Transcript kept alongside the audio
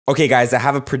Okay guys, I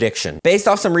have a prediction. Based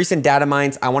off some recent data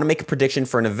mines, I want to make a prediction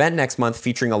for an event next month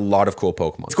featuring a lot of cool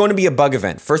Pokemon. It's going to be a bug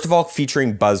event. First of all,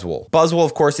 featuring Buzzwole. Buzzwole,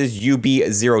 of course, is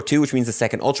UB02, which means the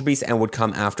second Ultra Beast and would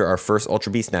come after our first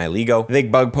Ultra Beast, Nihilego.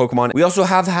 Big bug Pokemon. We also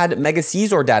have had Mega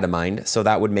Caesar data mined, so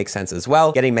that would make sense as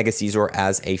well, getting Mega Caesar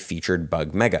as a featured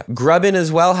bug Mega. Grubbin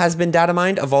as well has been data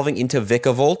mined, evolving into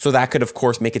Vikavolt, so that could of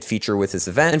course make it feature with this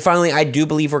event. And finally, I do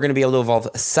believe we're going to be able to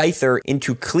evolve Scyther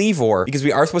into Kleavor, because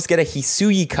we are supposed to get a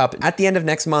Hisuian Cup at the end of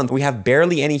next month. We have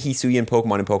barely any Hisuian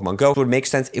Pokemon in Pokemon Go, so it would make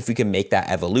sense if we can make that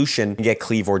evolution and get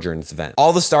Kleavor during this event.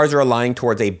 All the stars are aligning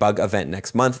towards a bug event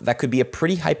next month. That could be a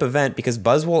pretty hype event because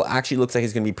Buzzwole actually looks like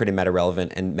it's going to be pretty meta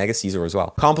relevant, and Mega Caesar as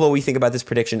well. Comment below what you think about this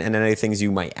prediction and any things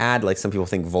you might add. Like some people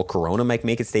think Volcarona might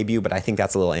make its debut, but I think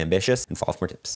that's a little ambitious. And follow for more tips.